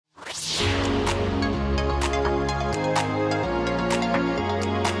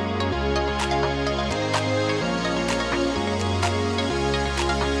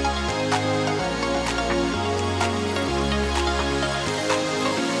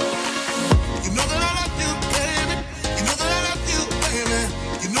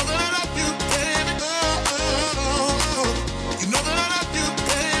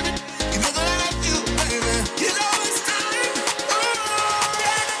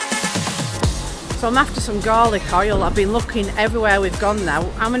So I'm after some garlic oil. I've been looking everywhere we've gone now.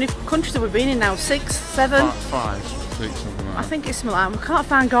 How many countries have we been in now? 6, 7? 5, 6, something like that. I think it's something like that. We can't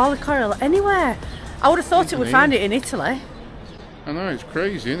find garlic oil anywhere. I would have thought we'd find it in Italy. I know, it's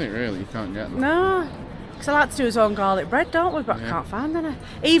crazy, isn't it, really? You can't get them. No. Because I like to do his own garlic bread, don't we? But I can't find any.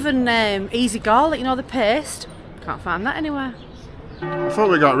 Even easy garlic, you know, the paste. Can't find that anywhere. I thought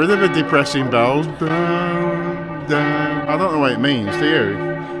we got rid of the depressing bells. Down, down. I don't know what it means, do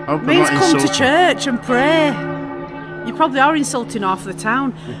you? I hope It means come to church and pray. You probably are insulting half the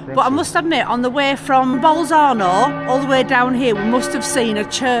town. But I must admit, on the way from Bolzano all the way down here, we must have seen a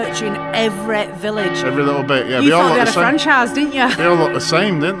church in every village. Every little bit, yeah. You thought they had a franchise, didn't you? They all look the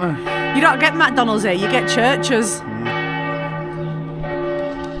same, didn't they? You don't get McDonald's here, you get churches.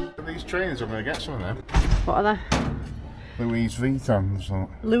 These trainers, I'm going to get some of them. What are they? Louis Vuittons.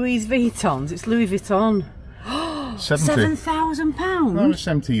 Louis Vuittons. It's Louis Vuitton. 70. £7,000? No, it's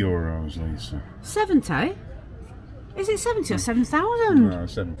 €70, Lisa. 70? Is it 70 or 7,000? No,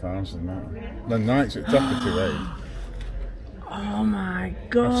 7,000. The Nike's at top of 2.8. Oh my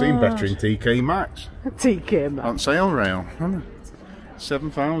god. I've seen better in TK Maxx. TK Maxx. On sale rail.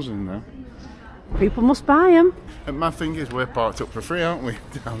 7,000 now. People must buy them. And my thing is, we're parked up for free, aren't we?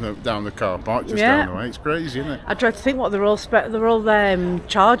 Down the car park, just down the way. It's crazy, isn't it? I dread to think what they're all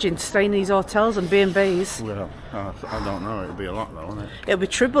charging to stay in these hotels and B&Bs. Well, I don't know. It'll be a lot, though, won't it? It'll be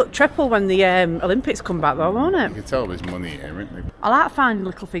triple when the Olympics come back, though, won't it? You can tell there's money here, isn't there? I like finding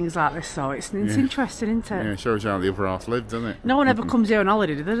little things like this, though. It's interesting, isn't it? Yeah, it shows you how the other half lived, doesn't it? No one ever comes here on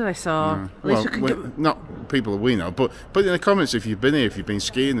holiday, do they? So at least we can get... Not people we know, but in the comments, if you've been here, if you've been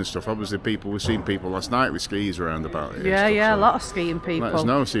skiing and stuff, obviously we've seen people last night with skis around about here. Yeah, a lot of skiing people. Let us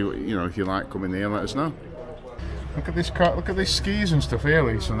know. See what, if you like coming here, let us know. Look at this skis and stuff here,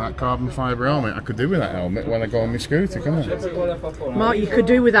 Lisa, and that carbon fibre helmet. I could do with that helmet when I go on my scooter, couldn't I? Mark, you could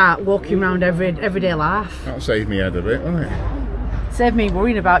do with that walking around everyday life. That'll save me head a bit, won't it? Save me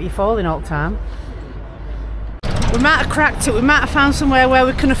worrying about you falling all the time. We might have cracked it. We might have found somewhere where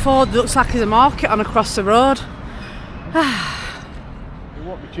we can afford. Looks like there's a market on across the road. It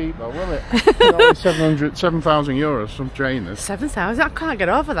won't be cheap though, will it? 7,000 euros, some trainers. 7,000? I can't get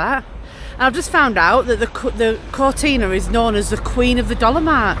over that. And I've just found out that the Cortina is known as the Queen of the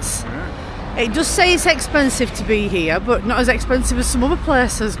Dolomites. Yeah. It does say it's expensive to be here, but not as expensive as some other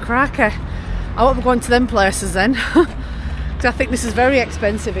places. Cracky. I won't be going to them places then. Because I think this is very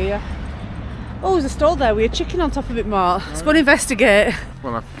expensive here. Oh, there's a stall there with a chicken on top of it, Mark. Let's go and investigate.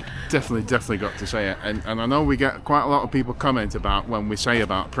 Well, I've definitely got to say it, and I know we get quite a lot of people comment about when we say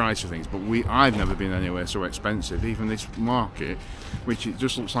about price of things, but I've never been anywhere so expensive. Even this market, which it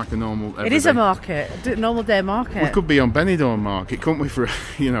just looks like a normal everyday. It is a market, a normal day market. We could be on Benidorm Market, couldn't we? For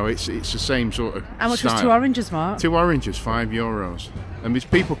it's the same sort of. How much style. was 2 oranges, Mark? 2 oranges, €5, and there's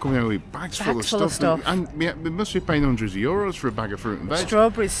people coming in with bags full of stuff. And we must be paying hundreds of euros for a bag of fruit and veg.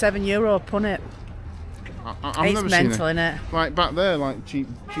 Strawberries, €7 a punnet. I've never mental, seen innit? Like back there, like cheap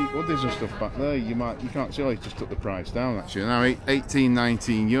woodies and stuff back there. You can't see. I just took the price down actually. Now 18,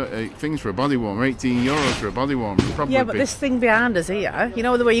 19 things for a body warmer, €18 for a body warmer. Yeah, but this thing behind us here, you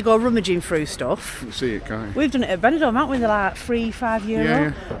know the way you go rummaging through stuff. You see it, can't you? We've done it at Benidorm, haven't we? They're like €3-5.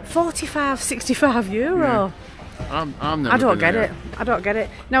 Yeah. 45, €65. Yeah. I don't get it. I don't get it.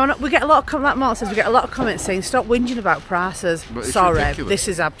 Now we get a lot of like Mark says, we get a lot of comments saying stop whinging about prices. Sorry, ridiculous. This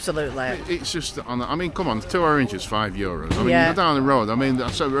is absolutely. It's just I mean, come on, 2 oranges, €5. I mean, you're down the road. I mean,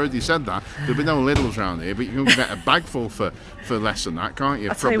 I've already said that there'll be no Lidls around here, but you can get a bag full for less than that, can't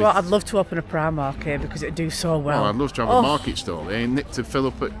you? I tell you what, I'd love to open a Primark here because it'd do so well. Oh, I'd love to have a market stall here, nick to fill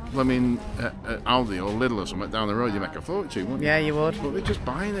up at Aldi or Lidl or something down the road. You make a fortune, wouldn't you? Yeah, you would. But they're just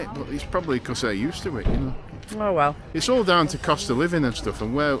buying it. But it's probably because they're used to it, you know. Oh well. It's all down to cost of living and stuff,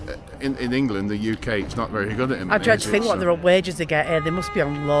 and in England, the UK, it's not very good at it. I dread to think what their wages they get here. They must be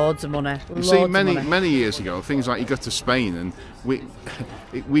on loads of money. You see, many years ago, things like you go to Spain and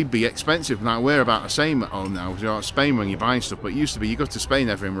we'd be expensive. Now we're about the same at home now. You know, Spain when you're buying stuff, but it used to be you go to Spain,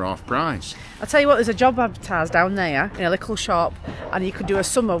 everything were half price. I'll tell you what, there's a job advertised down there in a little shop, and you could do a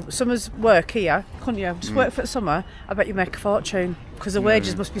summer's work here, couldn't you? Just work for the summer. I bet you make a fortune because the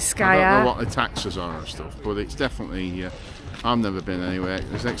wages must be sky high. I don't know what the taxes are and stuff, but it's definitely. I've never been anywhere.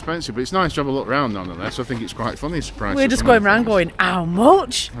 It's expensive, but it's nice to have a look round nonetheless. I think it's quite funny. Surprise. We're just going around going, how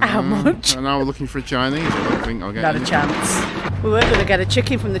much? How much? And now we're looking for a Chinese. I don't think I'll get not a chance. We were going to get a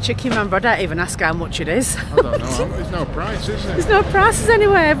chicken from the chicken man, but I don't even ask how much it is. I don't know. There's no price, is there? There's no prices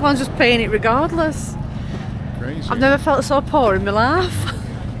anywhere. Everyone's just paying it regardless. Crazy. I've never felt so poor in my life.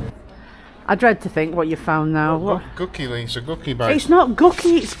 I dread to think what you found now. What? Gookie, Lisa. Gookie bag. It's not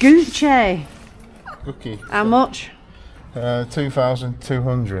Gookie, it's Gucci. Gookie. How much?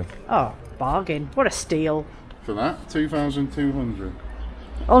 2,200. Oh, bargain. What a steal. For that, 2,200.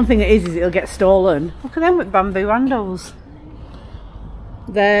 Only thing it is it'll get stolen. Look at them with bamboo handles.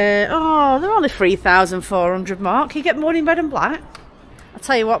 They're only 3,400, Mark. You get more in red and black. I'll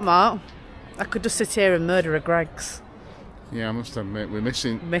tell you what, Mark. I could just sit here and murder a Greg's. Yeah, I must admit, we're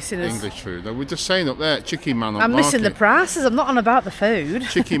missing us. English food. We're just saying up there, Chicken Man up I'm Market. missing the prices. I'm not on about the food.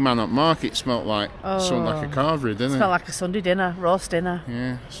 Chicken Man up Market smelt like something like a carvery, didn't it? Smelled like a Sunday dinner, roast dinner.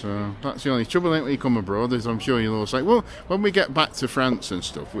 Yeah, so that's the only trouble, ain't when you come abroad, is I'm sure you'll all say, well, when we get back to France and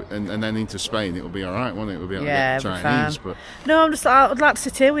stuff, and then into Spain, it'll be all right, won't it? We'll be able to get Chinese. But no, I'd like to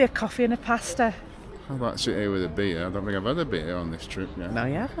sit here with a coffee and a pasta. I'd like to sit here with a beer. I don't think I've had a beer on this trip yet. No,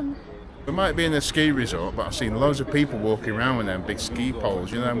 you haven't. We might be in a ski resort, but I've seen loads of people walking around with them big ski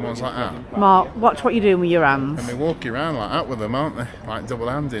poles, you know, them ones like that. Mark, watch what you're doing with your hands. And they're walking around like that with them, aren't they? Like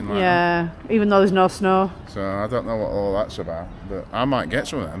double-handing. Like yeah, that. Even though there's no snow. So I don't know what all that's about, but I might get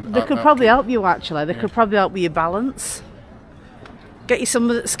some of them. They could probably help you, actually. They could probably help with your balance. Get you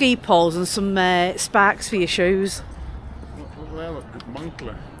some ski poles and some sparks for your shoes. Look,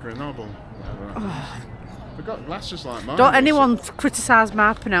 Moncler, Grenoble. They've got glasses like mine. Don't anyone criticise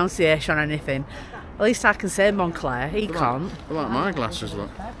my pronunciation or anything. At least I can say Moncler. He can't. They're like my glasses, look.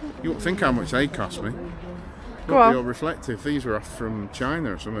 You won't think how much they cost me. Go on. They're reflective. These were off from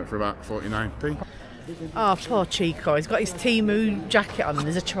China or something for about 49p. Oh, poor Chico. He's got his Temu jacket on and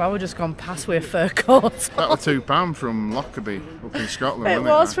there's a chihuahua just gone past with a fur coat. That was £2 from Lockerbie up in Scotland, It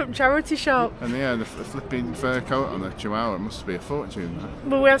was from charity shop. And yeah, the flipping fur coat on the chihuahua must be a fortune.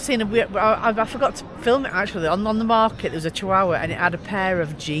 Well, we have seen I forgot to film it actually. On the market there was a chihuahua and it had a pair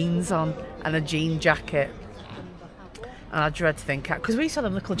of jeans on and a jean jacket. And I dread to think, because we saw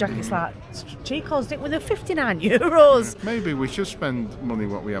them little jackets like Chico's, didn't we? They're €59. Yeah, maybe we should spend money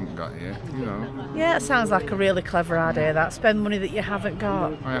what we haven't got here, you know. Yeah, it sounds like a really clever idea, that. Spend money that you haven't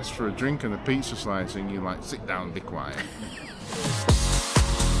got. I asked for a drink and a pizza slice and you like, sit down and be quiet.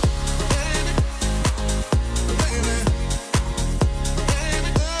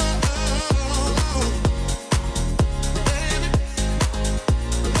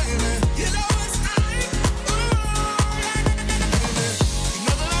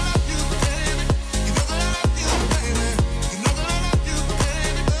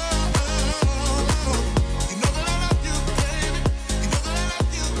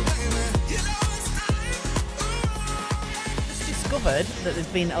 That there's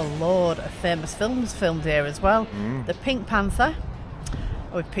been a load of famous films filmed here as well. The Pink Panther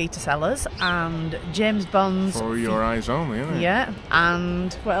with Peter Sellers and James Bond's For Your Eyes Only, isn't it? Yeah,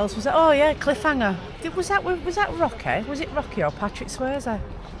 and what else was it? Oh yeah, Cliffhanger. Was that Rocky? Was it Rocky or Patrick Swayze? I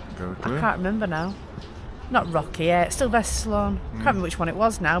can't remember now. Not Rocky, yeah, it's Sylvester Stallone. I can't remember which one it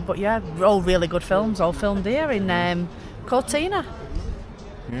was now, but yeah, all really good films, all filmed here in Cortina.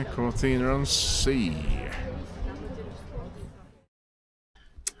 Yeah, Cortina on Sea.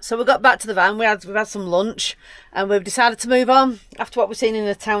 So we got back to the van, we've had some lunch and we've decided to move on after what we've seen in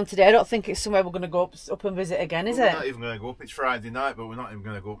the town today. I don't think it's somewhere we're going to go up and visit again, is it? We're not even going to go up. It's Friday night, but we're not even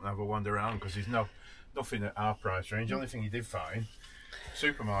going to go up and have a wander around because there's nothing at our price range. The only thing you did find,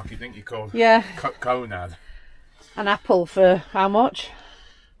 supermarket, didn't you, called Conad. An apple for how much?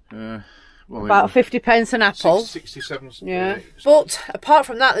 Well, about 50p an apple. 67. Yeah. But apart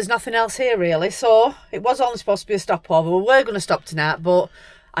from that, there's nothing else here really. So it was only supposed to be a stopover. We were going to stop tonight, but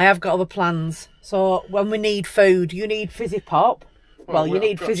I have got other plans. So when we need food, you need fizzy pop. Well, you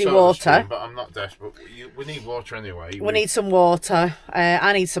need fizzy water. But I'm not desperate. We need water anyway. We need some water.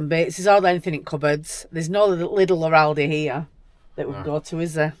 I need some bits. There's hardly anything in cupboards. There's no Lidl or Aldi here that we can go to,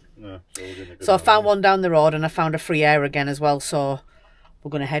 is there? No. So I found one down the road and I found a free air again as well. So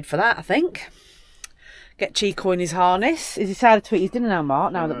we're going to head for that, I think. Get Chico in his harness. He's decided to eat his dinner now,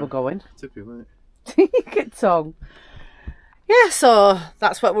 Mark, now that we're going. Typical, isn't it? Good tongue. Yeah, so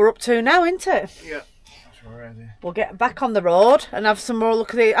that's what we're up to now, isn't it? Yeah. We're ready. We'll get back on the road and have some more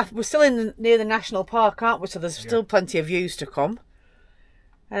look at it. We're still near the national park, aren't we? So there's still plenty of views to come.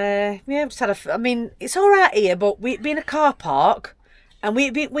 Yeah, just had I mean, it's all right here, but we being a car park, and we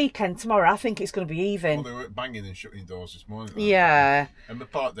be weekend tomorrow. I think it's going to be even. Well, they were banging and shutting doors this morning. Yeah. And the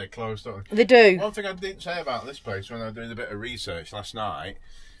park they're closed, don't they? They do. One thing I didn't say about this place when I was doing a bit of research last night.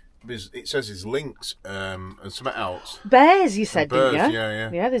 It says it's lynx and something else. Bears, you said, birds, didn't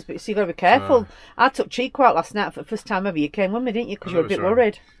you? Yeah. So you got to be careful. I took Chico out last night for the first time ever. You came with me, didn't you? Because you were a bit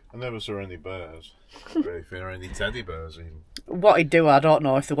worried. I never saw any bears. Or any teddy bears even. What he'd do, I don't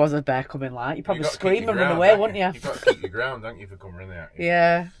know. If there was a bear coming, like you'd probably scream and run away, wouldn't you? You've got to keep your ground, don't you, for coming running at you?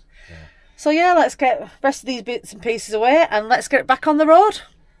 Yeah. So yeah, let's get the rest of these bits and pieces away and let's get back on the road.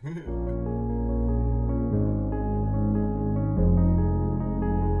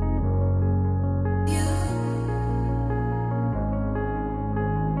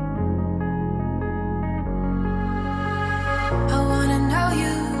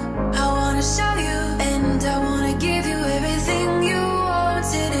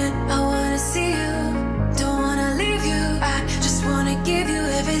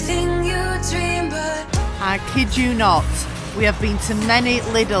 I kid you not, we have been to many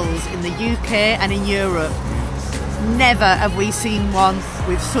Lidls in the UK and in Europe. Never have we seen one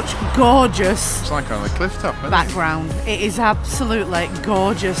with such gorgeous... It's like on a cliff top, isn't background. It is absolutely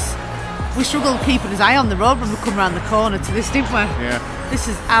gorgeous. We struggled keeping his eye on the road when we come around the corner to this, didn't we? Yeah. This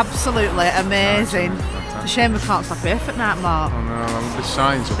is absolutely amazing. It's a shame we can't stop here for night, Mark. Oh no, there's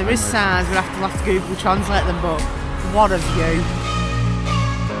signs up there is signs, we'll have to Google translate them, but what a view.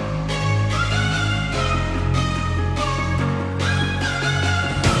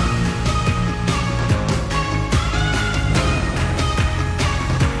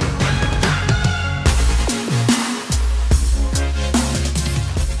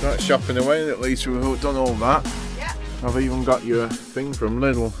 That's shopping away, at least we've done all that. Yeah. I've even got your thing from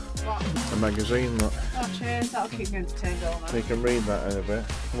Lidl. What? A magazine, look. Oh cheers, that'll keep me entertained all night. You can read that in a bit.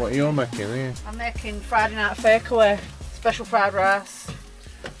 What are you making here? I'm making Friday night fakeaway, special fried rice.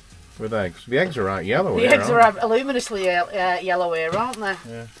 With eggs. The eggs are right yellow The here, eggs are luminously yellow here, aren't they?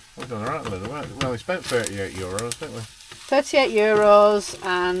 Yeah, we've done alright with Lidl. Well, we spent €38, didn't we? €38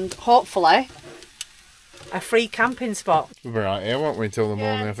 and hopefully a free camping spot. We'll be right here, won't we, until the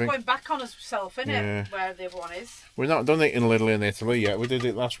morning, I think. Going back on itself, isn't it? Where the other one is. We've not done it in Lidl in Italy yet. We did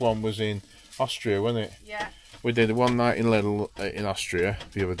it, last one was in Austria, wasn't it? Yeah. We did one night in Lidl in Austria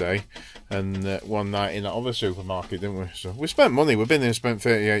the other day, and one night in that other supermarket, didn't we? So we spent money. We've been there and spent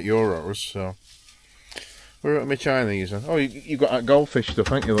 €38, so we're at my Chinese. Oh, you got that goldfish stuff,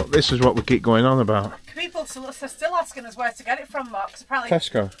 haven't you? Look, this is what we keep going on about. People are still asking us where to get it from, Mark. Apparently,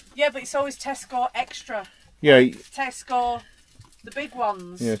 Tesco. Yeah, but it's always Tesco Extra. Yeah. Tesco, the big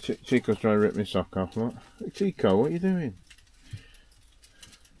ones. Yeah, Chico's trying to rip my sock off. Look. Chico, what are you doing?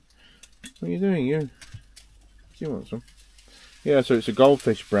 What are you doing, you? Do you want some? Yeah, so it's a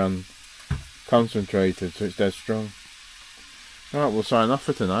goldfish brand, concentrated, so it's dead strong. Alright, we'll sign off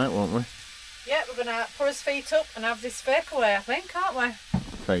for tonight, won't we? Yeah, we're going to put his feet up and have this fake away, I think, aren't we?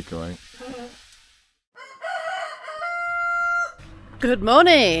 Fake away. Good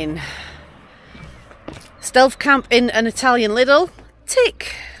morning. Stealth camp in an Italian Lidl.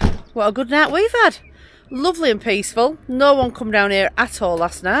 Tick. What a good night we've had. Lovely and peaceful. No one come down here at all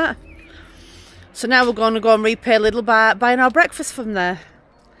last night. So now we're going to go and repay Lidl by buying our breakfast from there.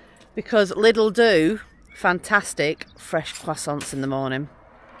 Because Lidl do fantastic fresh croissants in the morning.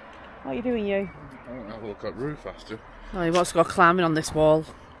 What are you doing, you? I want to have a look at the roof faster. Oh, he wants to go climbing on this wall.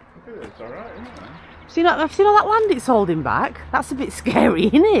 Look at it, it's alright, isn't it? I've seen all that land it's holding back. That's a bit scary,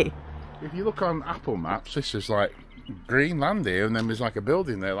 isn't it? If you look on Apple Maps, this is like green land here, and then there's like a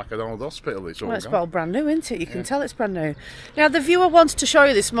building there, like an old hospital. It's all brand new, isn't it? You can tell it's brand new. Now the viewer wants to show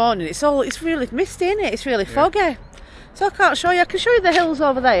you this morning. It's really misty, isn't it? It's really foggy. So I can't show you. I can show you the hills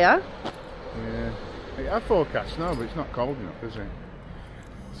over there. Yeah. I forecast snow, but it's not cold enough, is it?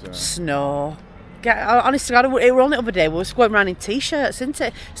 So. Snow. Honestly, it were only the other day. We were going around in t-shirts, isn't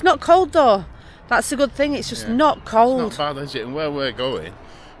it? It's not cold though. That's the good thing. It's just not cold. It's not bad, is it? And where we're going,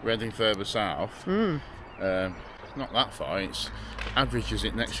 we're heading further south. Not that far. It's averages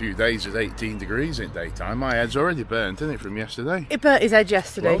it next few days is 18 degrees in daytime. My head's already burnt, isn't it, from yesterday? It burnt his head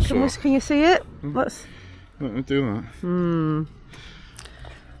yesterday. Can you see it? Let me do that.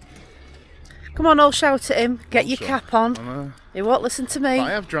 Come on, all shout at him. Get your cap on. He won't listen to me. But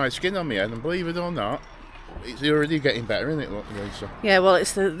I have dry skin on my head, and believe it or not, it's already getting better, isn't it? Look, Lisa? Yeah, well,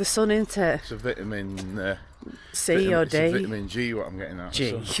 it's the sun, isn't it? It's a vitamin C or D. It's a vitamin G, what I'm getting at.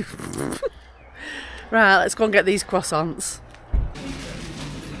 G. Right, let's go and get these croissants.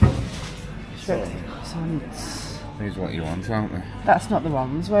 Croissants. These are what you want, aren't they? That's not the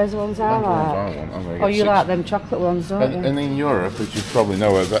ones. Where's the ones I like? Oh, you like them chocolate ones, don't you? And in Europe, as you probably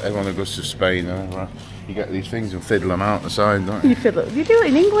know, everyone who goes to Spain, you get these things and fiddle them out the side, don't you? You do it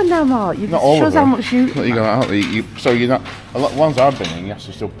in England now, Mark. Not all of them. How much you go out. So you're not. A lot of ones I've been in, you have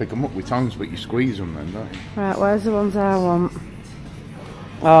to still pick them up with tongs, but you squeeze them then, don't you? Right, where's the ones I want?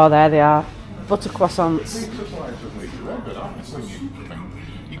 Oh, there they are. Butter croissants.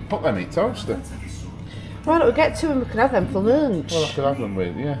 You can put them in toaster. Why don't we get to them? We can have them for lunch. Well, I could have them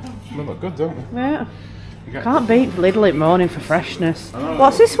with, They look good, don't they? Yeah. Can't beat Lidl in morning for freshness.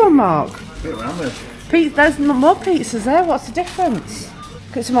 What's this one, Mark? There's more pizzas there. What's the difference?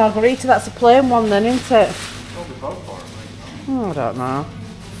 It's a margarita. That's a plain one then, isn't it? Oh, I don't know.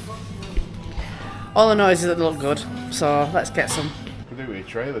 All I know is that they look good. So let's get some. Could do with a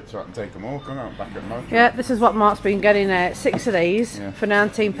trailer so I can take them all, come out back at Motor. Yeah, this is what Mark's been getting 6 of these for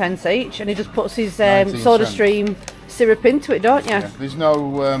 19 pence each, and he just puts his soda stream syrup into it, don't you? Yeah. There's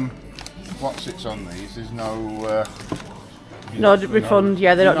no what sits on these. There's no No refund.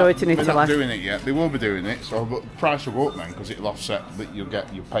 Yeah, they don't do it in Italy. They're not doing it yet. They will be doing it. So, but the price will go up then because it'll offset that you're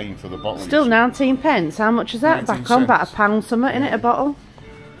paying for the bottle. Still 19 pence. How much is that? Back on about £1 something in it, a bottle.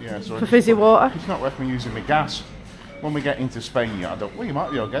 Yeah, so for fizzy water. It's not worth me using my gas. When we get into Spain, yeah, well, you might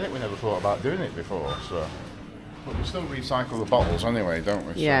be able to get it. We never thought about doing it before, so. But we still recycle the bottles anyway, don't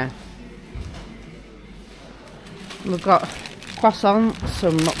we? Yeah. So. We've got croissants,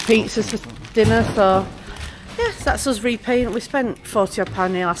 some pizzas for dinner, so yes, that's us repaying. We spent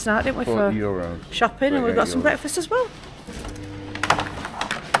 £40 here last night, didn't we, for €40. shopping, and we've got some breakfast as well.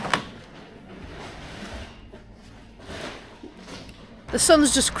 The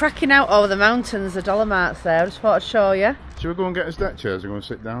sun's just cracking out over the mountains, the Dolomites there. I just thought I'd show you. Should we go and get us deck chairs? We're going to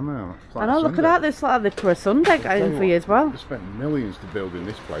sit down there. I know, look at that. This like the croissant deck in for you as well. We spent millions to build in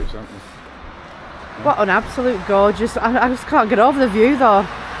this place, haven't we? What an absolute gorgeous. I just can't get over the view though.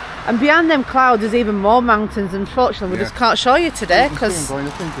 And behind them clouds there's even more mountains. Unfortunately, we just can't show you today because. Going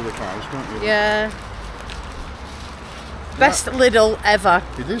up into the clouds, can't you? Yeah. Best Lidl ever.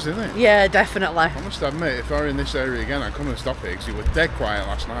 It is, isn't it? Yeah, definitely. I must admit, if I were in this area again, I'd come and stop here because it was dead quiet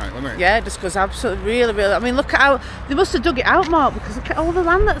last night, wasn't it? Yeah, just because absolutely, really. I mean, look at how they must have dug it out more because look at all the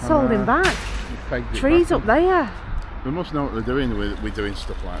land that's holding back. Trees up there. They must know what they're doing with doing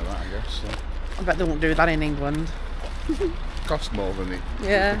stuff like that, I guess. So. I bet they won't do that in England. Cost more than it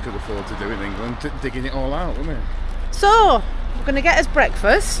could afford to do in England, digging it all out, wouldn't it? So, we're going to get us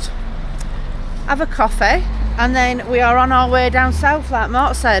breakfast, have a coffee, and then we are on our way down south, like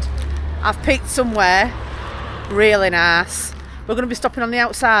Mark said. I've picked somewhere really nice. We're going to be stopping on the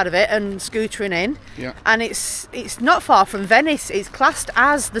outside of it and scootering in. Yeah. And it's not far from Venice. It's classed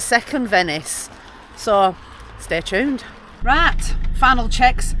as the second Venice. So, stay tuned. Right, final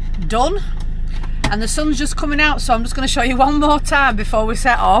checks done. And the sun's just coming out, so I'm just going to show you one more time before we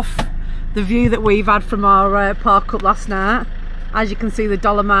set off the view that we've had from our park up last night. As you can see, the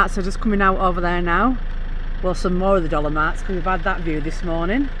Dolomites are just coming out over there now. Well, some more of the Dolomites, because we've had that view this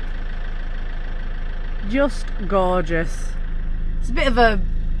morning. Just gorgeous. It's a bit of a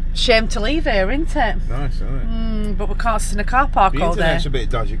shame to leave here, isn't it? Nice, isn't it? But we can't sit in a car park all day. The internet's a bit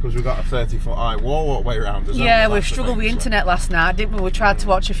dodgy because we've got a 30-foot high wall all the way around us. Yeah, we've struggled with internet last night, didn't we? We tried to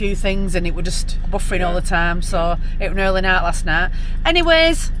watch a few things and it was just buffering all the time, so it was an early night last night.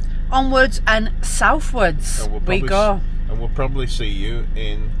 Anyways, onwards and southwards we go. And we'll probably see you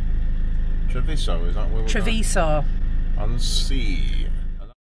in Treviso, is that where we're Treviso. On sea.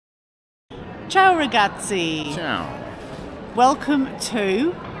 Ciao ragazzi. Ciao. Welcome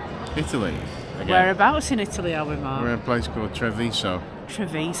to Italy. Again. Whereabouts in Italy are we, Mark? We're in a place called Treviso.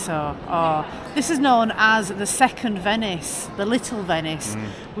 Treviso. Oh, this is known as the second Venice, the Little Venice.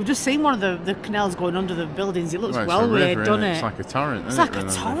 We've just seen one of the canals going under the buildings. It looks well weird, doesn't it? It's like a torrent, It's isn't like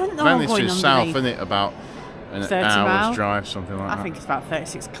it? a torrent though, Venice going is underneath. south, isn't it? About an 30 hour's miles. drive, something like that. I think it's about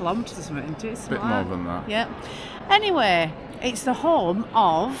 36 kilometres or something, isn't it? A bit more than that. Yeah. Anyway, it's the home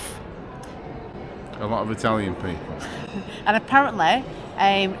of... a lot of Italian people. And apparently,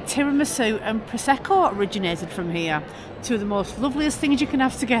 tiramisu and prosecco originated from here. Two of the most loveliest things you can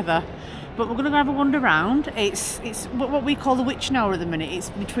have together. But we're going to go have a wander around. It's what we call the witching hour at the minute. It's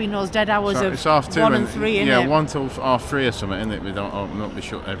between those dead hours of 1 and 3, isn't it? Yeah, 1 till 3 or something, isn't it? We don't not be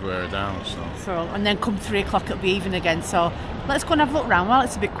shut everywhere down. So and then come 3 o'clock it'll be even again. So let's go and have a look around while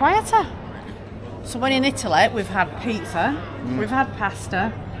it's a bit quieter. So when in Italy, we've had pizza, we've had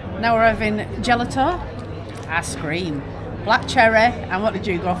pasta. Now we're having gelato, ice cream, black cherry, and what did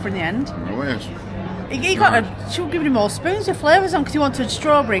you go for in the end? He got she was giving him more spoons with flavours on because he wanted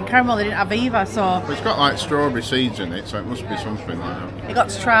strawberry and caramel. They didn't have either, so... But it's got like strawberry seeds in it, so it must be something like that. He got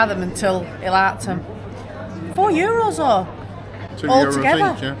to try them until he liked them. €4 or €2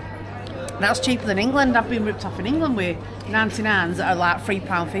 altogether. each, yeah. That's cheaper than England. I've been ripped off in England with 99s that are like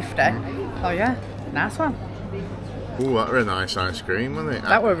 £3.50. Oh yeah, nice one. Oh, that were a nice ice cream, wasn't it?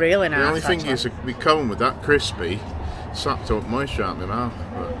 That were really nice. The only thing is, the cone with that crispy sapped up moisture out of my mouth.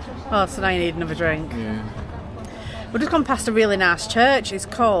 But... Oh, so now you need another drink. Yeah. We've just gone past a really nice church. It's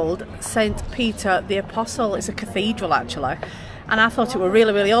called St. Peter the Apostle. It's a cathedral, actually. And I thought it were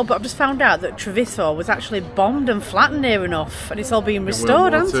really, really old, but I've just found out that Treviso was actually bombed and flattened near enough, and it's all being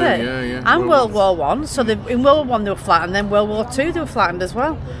restored, hasn't it? Yeah, yeah. And World War One. So in World War One they were flattened, then World War Two they were flattened as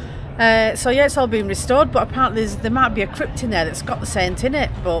well. So yeah, it's all been restored, but apparently there might be a crypt in there that's got the saint in it,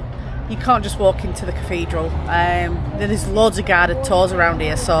 but you can't just walk into the cathedral. There's loads of guided tours around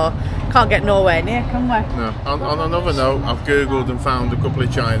here, so can't get nowhere near, can we? No. On another note, I've googled and found a couple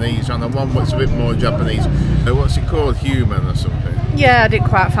of Chinese, and the one that's a bit more Japanese. What's it called? Human or something? Yeah, I didn't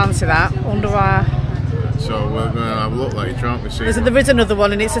quite fancy that. Wonder why. so we're going to have a look later, aren't we? There is another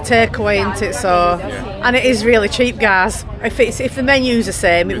one, and it's a takeaway, isn't it? So, and it is really cheap, guys. If the menu's the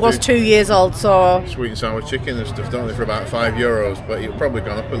same, it was 2 years old, so... Sweet and sour chicken and stuff, don't they, for about €5, but it's probably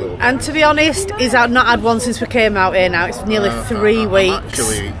gone up a little bit. And to be honest, he's not had one since we came out here now. It's nearly 3 weeks. I'm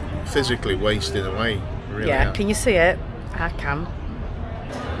actually physically wasting away, really. Yeah, can you see it? I can.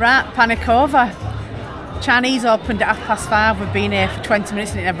 Right, panic over. Chinese opened at 5:30. We've been here for 20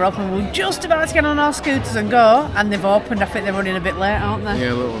 minutes and it never opened. We were just about to get on our scooters and go, and they've opened. I think they're running a bit late, aren't they?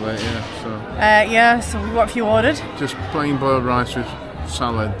 Yeah, a little bit, yeah. So. So what have you ordered? Just plain boiled rice with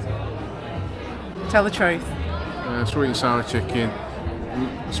salad. Tell the truth. Sweet and sour chicken,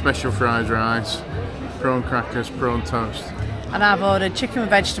 special fried rice, prawn crackers, prawn toast. And I've ordered chicken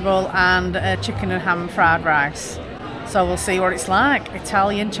with vegetable and chicken and ham fried rice. So we'll see what it's like.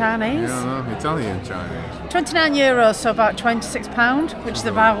 Italian Chinese. Yeah, I know, Italian Chinese. €29, so about £26, which is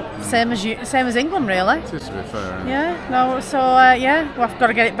about same as England, really. It is, to be fair. Right? Yeah. No. So we've got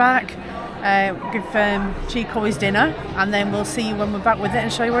to get it back. Give CHICCO his dinner, and then we'll see you when we're back with it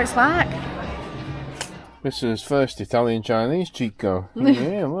and show you what it's like. This is first Italian Chinese CHICCO.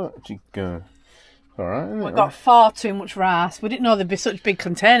 Yeah, look, CHICCO. It's alright, isn't it? We've got far too much rice. We didn't know there'd be such big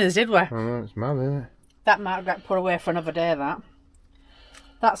containers, did we? I know, it's mad, isn't it? That might get put away for another day, that.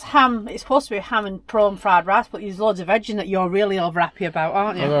 That's ham. It's supposed to be ham and prawn fried rice, but there's loads of veg in that you're really over happy about,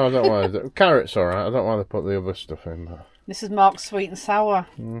 aren't you? I don't want to. Carrots alright, I don't want to put the other stuff in. But... This is Mark's sweet and sour.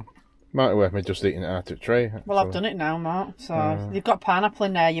 Might be worth me just eating it out of the tray. Well, I've done it now, Mark. So you've got pineapple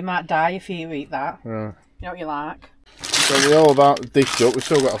in there. You might die if you eat that. Right. You know what you like. So we're all about dished up. We've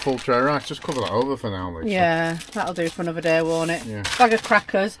still got a full tray of rice. Just cover that over for now, Lisa. Yeah, that'll do for another day, won't it? Yeah. Bag of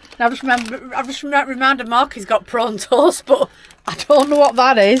crackers. Now I've just reminded Mark he's got prawn toast, but I don't know what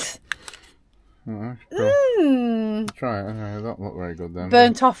that is. Try it. It don't look very good then.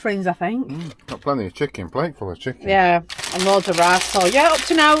 Burnt offerings, I think. Got plenty of chicken. Plate full of chicken. Yeah, and loads of rice. So yeah, up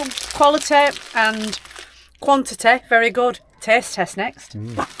to now, quality and quantity, very good. Taste test next.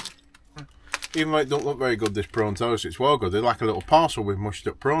 Even though it don't look very good, this prawn toast, it's well good. They're like a little parcel with mushed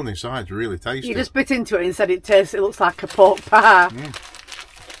up prawn inside. It's really tasty. You just bit into it and said it looks like a pork pie.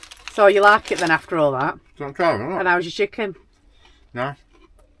 So you like it then after all that? So I'm trying it. And how's your chicken? Nice.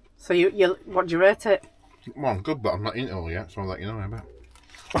 So you what do you rate it? Well, good, but I'm not eating it all yet, so I'll let you know about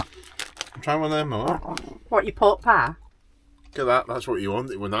it. I'm trying one of them, more. What, your pork pie? Look at that, that's what you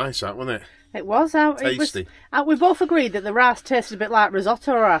want. It was nice, that, wasn't it? It was. Tasty. We both agreed that the rice tasted a bit like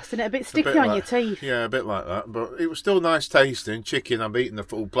risotto rice, didn't it? A bit sticky on your teeth. Yeah, a bit like that, but it was still nice tasting. Chicken, I'm eating the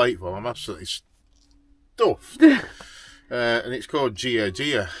full plate for. I'm absolutely stuffed. And it's called Gia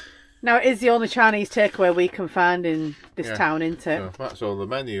Gia. Now, it is the only Chinese takeaway we can find in this town, isn't it? So that's all the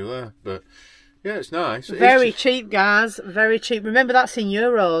menu there, but yeah, it's nice. Very cheap, guys. Very cheap. Remember, that's in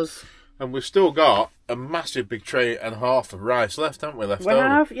euros. And we've still got a massive big tray and a half of rice left, haven't we? We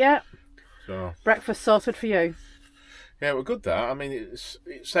have, yeah. So breakfast sorted for you. Yeah, we're good that. I mean,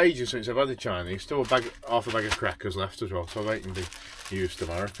 it's ages since I've had a Chinese. Still half a bag of crackers left as well, so they can be used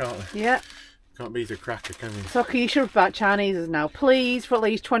tomorrow, can't they? Yeah. Can't beat a cracker, can you? So can you shut about Chineses now, please, for at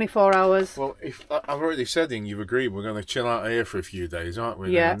least 24 hours? Well, if I've already said you've agreed we're going to chill out here for a few days, aren't we?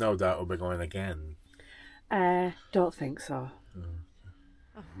 Yeah. And no doubt we'll be going again. Don't think so.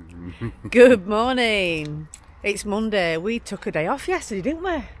 Good morning. It's Monday. We took a day off yesterday, didn't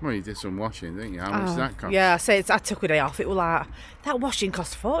we? Well, you did some washing, didn't you? How much did that cost? Yeah, I took a day off. It was like, that washing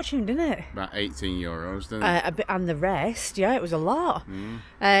cost a fortune, didn't it? About €18, didn't it? A bit, and the rest, yeah, it was a lot.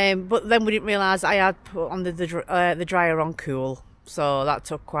 But then we didn't realise I had put on the dryer on cool, so that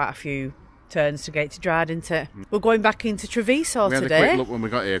took quite a few turns to get it to dry, didn't it? We're going back into Treviso today. We had a quick look when we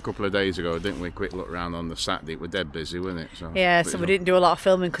got here a couple of days ago, didn't we? Quick look around on the Saturday. We're dead busy, wasn't it? So, yeah, so we didn't do a lot of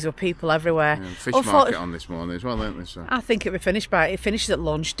filming because there were people everywhere. Yeah, fish market on this morning as well, didn't we? So. I think it finishes at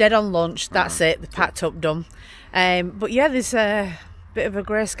lunch, dead on lunch, that's it, the packed up, done. But yeah, there's a bit of a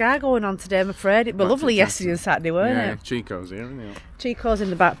grey sky going on today, I'm afraid. It was lovely yesterday and Saturday, weren't it? Yeah, CHICCO's here, isn't he? CHICCO's in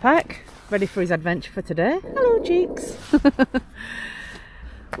the backpack, ready for his adventure for today. Hello, Cheeks.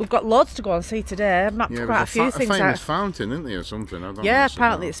 We've got loads to go and see today. I've mapped quite a few things out. A famous fountain, isn't there, or something? I don't know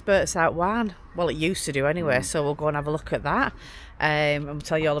apparently it spurts out wine. Well, it used to do anyway, so we'll go and have a look at that. And we'll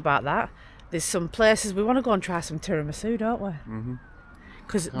tell you all about that. There's some places we want to go and try some tiramisu, don't we?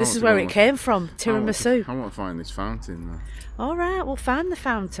 Because this is where it came from, tiramisu. I want to find this fountain, though. All right, we'll find the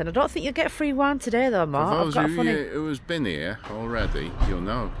fountain. I don't think you'll get free wine today, though, Mark. For those who has been here already, you'll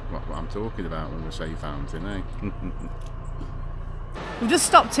know what I'm talking about when we say fountain, eh? We've just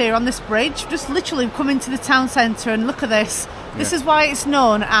stopped here on this bridge. We've just literally come into the town centre and look at this. This is why it's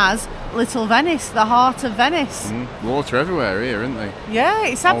known as Little Venice, the heart of Venice. Water everywhere here, isn't there? Yeah,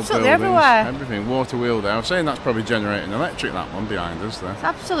 it's Old absolutely buildings, everywhere. Everything. Water wheel there. I was saying that's probably generating electric, that one behind us there. It's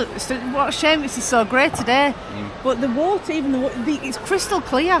absolutely. What a shame it's so grey today. But the water, even it's crystal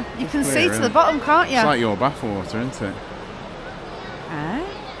clear. You can see to the bottom, can't you? It's like your bath water, isn't it?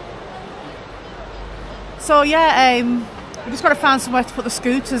 So yeah, we've just got to find somewhere to put the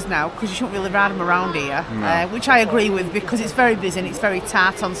scooters now, because you shouldn't really ride them around here, which I agree with, because it's very busy and it's very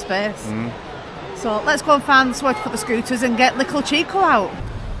tight on space. So let's go and find somewhere to put the scooters and get little CHICCO out.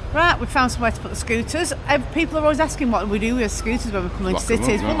 Right, we've found somewhere to put the scooters. People are always asking what we do with scooters when we come into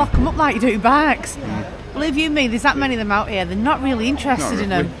cities. We'll lock them up like you do bikes. Believe you me, there's that many of them out here. They're not really interested in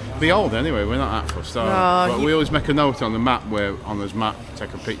them. Be old anyway. We're not that fussed. But we always make a note on the map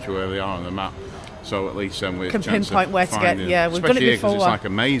take a picture where they are on the map. So at least we can pinpoint where to get. Yeah, we've done it before. It's like a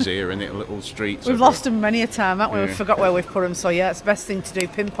maze here, isn't it? Little streets. We've lost them many a time, haven't we? We've forgot where we've put them. So yeah, it's the best thing to do.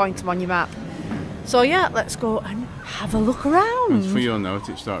 Pinpoint them on your map. So yeah, let's go and have a look around. And for your note,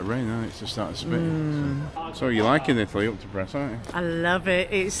 it started raining. It's just started spitting. So you're liking Italy up to press, aren't you? I love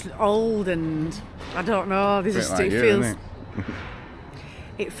it. It's old and I don't know. This is like you,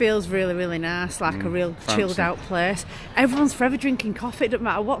 it feels really, really nice, like a real chilled out place. Everyone's forever drinking coffee. It doesn't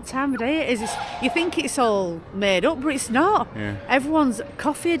matter what time of day it is. You think it's all made up, but it's not. Yeah. Everyone's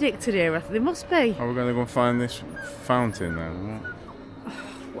coffee addicted here. They must be. Are we going to go and find this fountain then?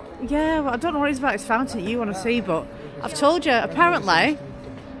 Yeah, well, I don't know what it is about this fountain that you want to see, but I've told you, apparently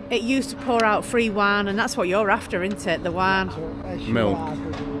it used to pour out free wine, and that's what you're after, isn't it? The wine. Milk.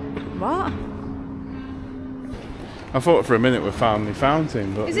 What? I thought for a minute we found the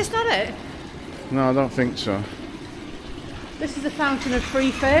fountain, but... Is this not it? No, I don't think so. This is the fountain of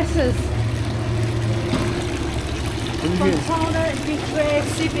three faces. I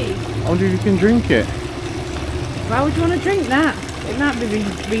wonder if you can drink it. Why would you want to drink that? It might be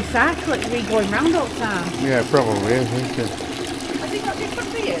recycling, going round all the time. Yeah, probably is, isn't it? Has it got different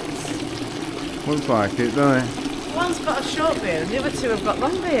beards? Looks like it, doesn't it? One's got a short beard and the other two have got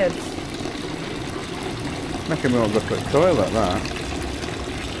long beards. Making me want to go to the toilet, that.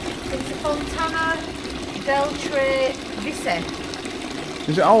 It's a Fontana del Treviso.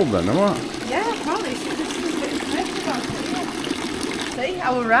 Is it old then, or what? Yeah, probably. This is a bit of information about it, yeah. See, I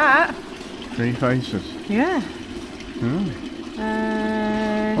was right. Three faces. Yeah.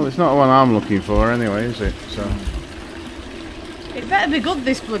 Well, it's not the one I'm looking for anyway, is it? So. It better be good,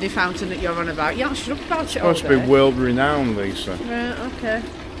 this bloody fountain that you're on about. You haven't shut up about it all Must be world renowned, Lisa. Right, okay.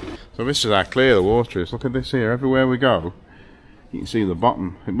 So this is how clear the water is. Look at this here. Everywhere we go, you can see the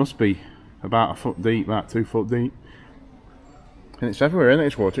bottom. It must be about a foot deep, about 2 foot deep. And it's everywhere, isn't it?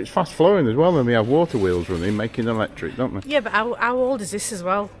 It's water. It's fast flowing as well, and we have water wheels running, making electric, don't we? Yeah, but how old is this as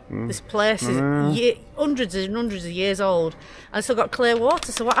well? This place is hundreds and hundreds of years old, and it's still got clear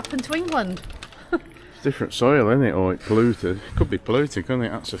water. So what happened to England? It's different soil, isn't it? Or it's polluted. It could be polluted, couldn't it?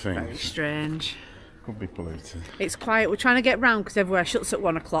 That's the thing. Very strange. Could be polluted. It's quiet. We're trying to get round because everywhere shuts at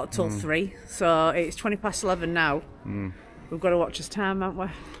 1 o'clock till 3. So it's 11:20 now. We've got to watch this time, haven't we?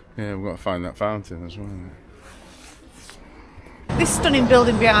 Yeah, we've got to find that fountain as well. This stunning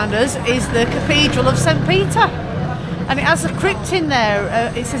building behind us is the Cathedral of St. Peter, and it has a crypt in there.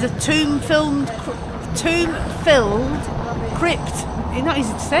 It says a tomb-filled crypt. It's not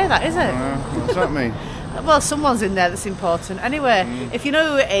easy to say that, is it? What does that mean? Well, someone's in there that's important. Anyway, if you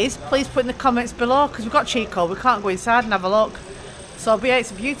know who it is, please put in the comments below, because we've got CHICCO, we can't go inside and have a look. So yeah,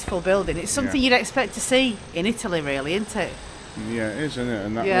 it's a beautiful building. It's something you'd expect to see in Italy, really, isn't it? Yeah, it is, isn't it?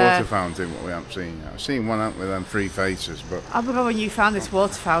 And that water fountain, what we haven't seen. I've seen one out with them three faces, but... I remember when you found this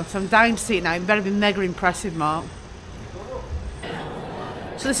water fountain. I'm dying to see it now. It better be mega impressive, Mark.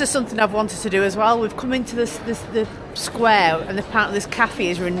 So this is something I've wanted to do as well. We've come into the square, and apparently this cafe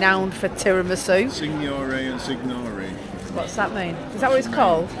is renowned for tiramisu. Signore and Signori. What's that mean? Is that what it's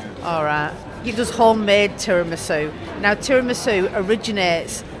called? All right. It does homemade tiramisu. Now, tiramisu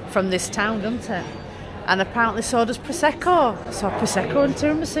originates from this town, doesn't it? And apparently so does Prosecco. So Prosecco and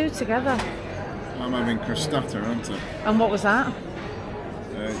tiramisu together. I'm having crostata, aren't I? And what was that?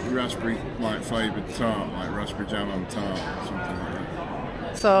 Raspberry flavoured tart, like raspberry jam on tart, something like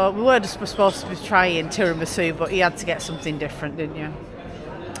that. So we were just supposed to be trying tiramisu, but you had to get something different, didn't you?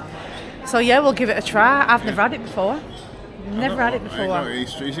 So yeah, we'll give it a try. I've never had it before. Never had it before.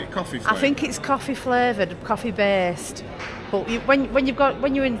 Is it coffee flavoured? I think it's coffee flavoured, coffee based. But when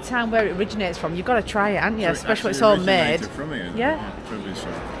you're in the town where it originates from, you've got to try it, haven't you? Especially when it's homemade. From here, yeah. Treviso.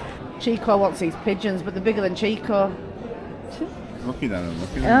 CHICCO wants these pigeons, but they're bigger than CHICCO. Looking at him,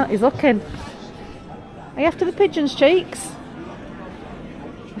 Oh, he's looking. Are you after the pigeons, Cheeks?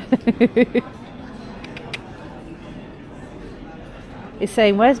 It's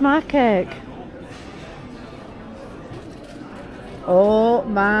saying, where's my cake? Oh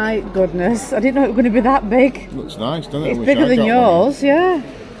my goodness. I didn't know it was going to be that big. Looks nice, doesn't it? It's bigger than yours, yeah.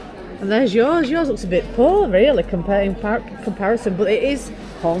 And there's yours. Yours looks a bit poor, really, comparison. But it is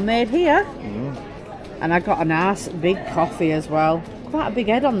homemade here. And I got a nice big coffee as well. Quite a big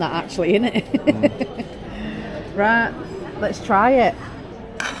head on that, actually, isn't it? Right, let's try it.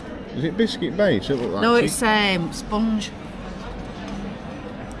 Is it biscuit base? It look like no, it's sponge.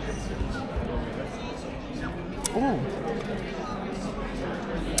 Oh,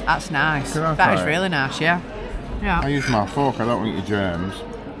 that's nice. That is really nice, yeah. Yeah. I use my fork. I don't eat your germs.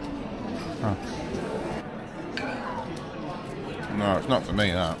 Oh. No, it's not for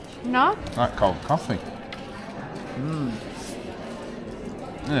me. That. No. That cold coffee.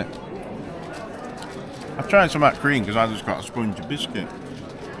 Yeah. I've tried some of that cream because I just got a spongy biscuit.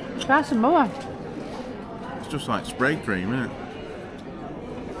 Try some more. It's just like spray cream, isn't it?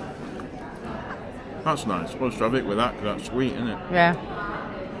 That's nice. Supposed to have it with that because that's sweet, isn't it? Yeah.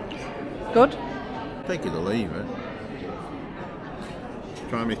 Good. Take it or leave it.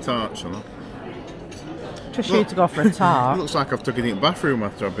 Try me tart, son. Just you to go for a tart. It looks like I've taken it in the bathroom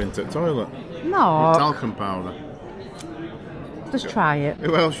after I've been to the toilet. No. With talcum powder. Just try it.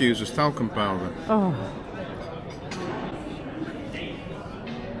 Who else uses talcum powder? Oh.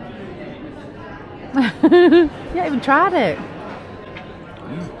 You haven't even tried it.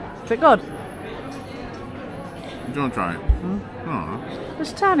 Is it good? Do you want to try it? Oh.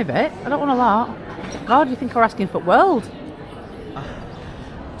 Just a tiny bit. I don't want a lot. God, you think we're asking for the world?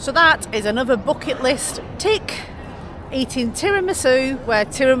 So that is another bucket list tick. Eating tiramisu where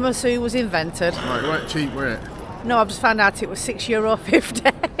tiramisu was invented. Right, quite cheap, were it? No, I've just found out it was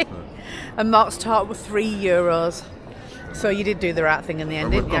 €6.50 and Mark's tart was €3. So you did do the right thing in the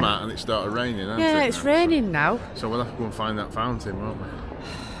end, Well, didn't we've you? come out and it started raining, hasn't it? Yeah, it's raining now. So we'll have to go and find that fountain, won't we?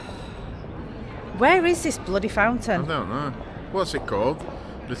 Where is this bloody I fountain? don't know. What's it called?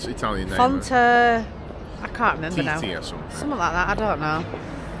 This Italian name. Fonte... I can't remember now. Titi or something. Something like that, I don't know.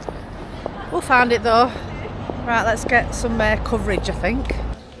 We'll find it though. Right, let's get some coverage, I think.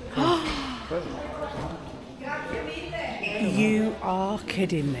 You are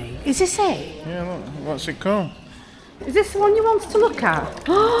kidding me. Is this it? Yeah, look, what's it called? Is this the one you wanted to look at?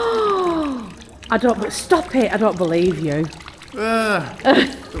 I don't, but stop it, I don't believe you.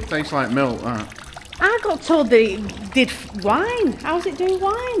 It tastes like milk, that. I got told that it did wine. How does it do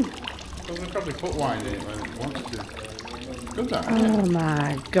wine? Well, they probably put wine in it when it wants to. Good that, Oh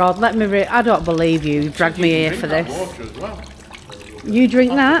my God, let me I don't believe you. Dragged me here for this. Water as well. You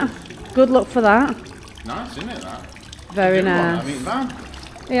drink that? Good luck for that. Nice, isn't it, that? Very nice. I mean, man.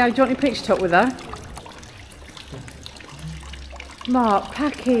 Yeah, do you want your picture up with her? Mark,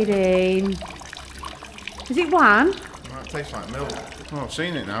 pack it in. Is it wine? Well, it tastes like milk. Well, I've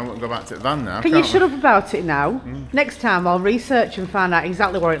seen it now. We'll go back to the van now. Can you shut up about it now? Next time I'll research and find out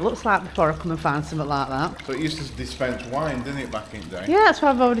exactly what it looks like before I come and find something like that. So it used to dispense wine, didn't it, back in the day? Yeah, that's what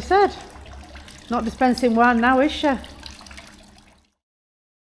I've already said. Not dispensing wine now, is she?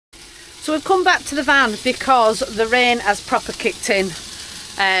 So we've come back to the van because the rain has proper kicked in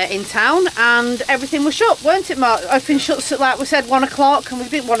town and everything was shut, weren't it, Mark? Everything shut, like we said, 1 o'clock, and we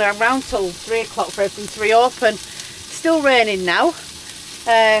didn't want to hang around till 3 o'clock for everything to reopen. Still raining now.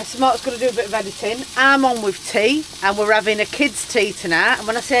 So Mark's going to do a bit of editing. I'm on with tea and we're having a kids tea tonight, and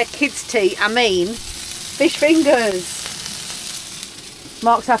when I say kids tea I mean fish fingers.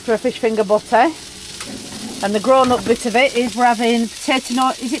 Mark's after a fish finger butty, and the grown up bit of it is we're having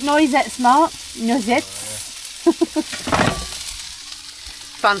potato is it noisettes, Mark? Noisettes?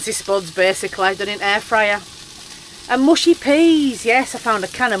 Fancy spuds basically, done in air fryer. And mushy peas, yes, I found a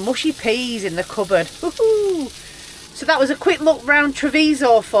can of mushy peas in the cupboard. Woohoo! So that was a quick look round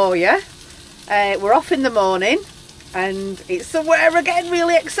Treviso for you. We're off in the morning and it's somewhere again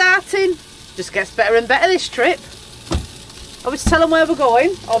really exciting. Just gets better and better this trip. Are we to tell them where we're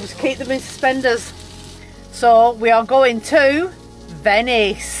going? Or we to keep them in suspenders? So we are going to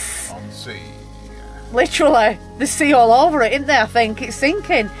Venice. On sea. Literally, there's sea all over it, isn't there? I think it's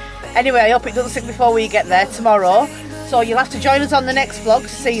sinking. Anyway, I hope it doesn't sink before we get there tomorrow. So you'll have to join us on the next vlog to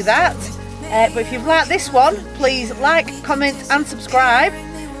see that. But if you've liked this one, please like, comment and subscribe,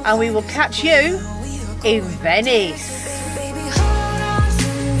 and we will catch you in Venice.